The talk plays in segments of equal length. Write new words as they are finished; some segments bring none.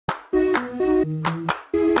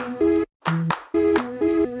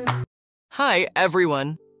Hi,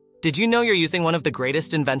 everyone. Did you know you're using one of the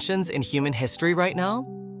greatest inventions in human history right now?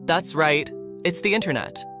 That's right, it's the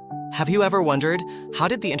internet. Have you ever wondered, how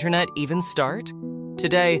did the internet even start?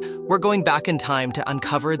 Today, we're going back in time to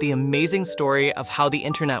uncover the amazing story of how the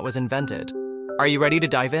internet was invented. Are you ready to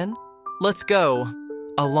dive in? Let's go.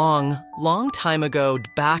 A long time ago,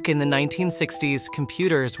 back in the 1960s,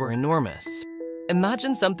 computers were enormous.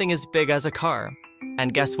 Imagine something as big as a car.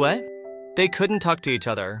 And guess what? They couldn't talk to each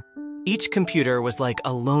other. Each computer was like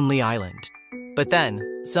a lonely island. But then,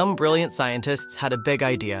 some brilliant scientists had a big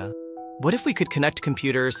idea. What if we could connect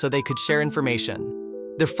computers so they could share information?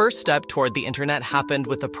 The first step toward the internet happened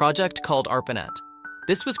with a project called ARPANET.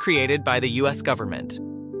 This was created by the US government.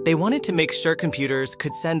 They wanted to make sure computers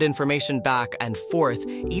could send information back and forth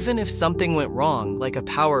even if something went wrong, like a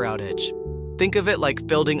power outage. Think of it like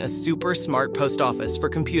building a super smart post office for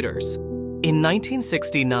computers. In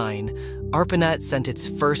 1969, ARPANET sent its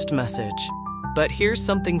first message. But here's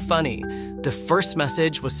something funny. The first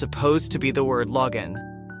message was supposed to be the word login.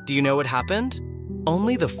 Do you know what happened?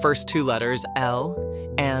 Only the first two letters, L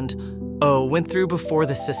and O, went through before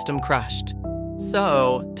the system crashed.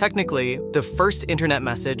 So, technically, the first internet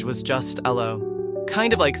message was just LO.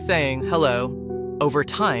 Kind of like saying hello. Over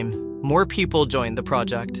time, more people joined the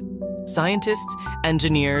project. Scientists,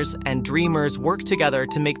 engineers, and dreamers worked together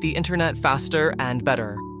to make the internet faster and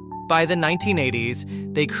better. By the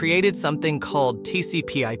 1980s, they created something called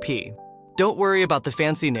TCP/IP. Don't worry about the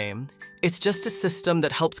fancy name. It's just a system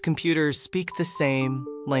that helps computers speak the same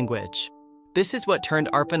language. This is what turned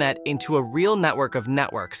ARPANET into a real network of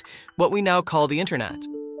networks, what we now call the internet.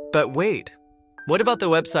 But wait, what about the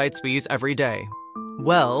websites we use every day?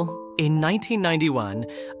 Well, in 1991,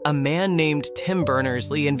 a man named Tim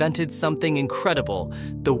Berners-Lee invented something incredible,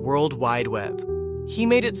 the World Wide Web. He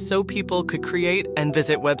made it so people could create and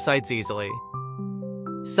visit websites easily.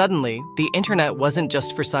 Suddenly, the internet wasn't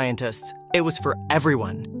just for scientists, it was for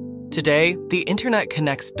everyone. Today, the internet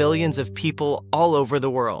connects billions of people all over the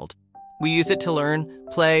world. We use it to learn,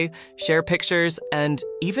 play, share pictures, and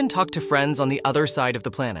even talk to friends on the other side of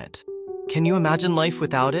the planet. Can you imagine life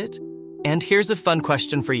without it? And here's a fun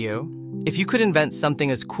question for you. If you could invent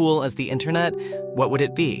something as cool as the internet, what would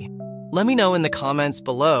it be? Let me know in the comments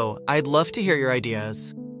below. I'd love to hear your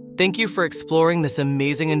ideas. Thank you for exploring this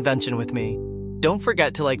amazing invention with me. Don't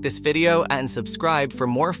forget to like this video and subscribe for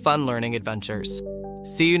more fun learning adventures.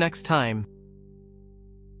 See you next time.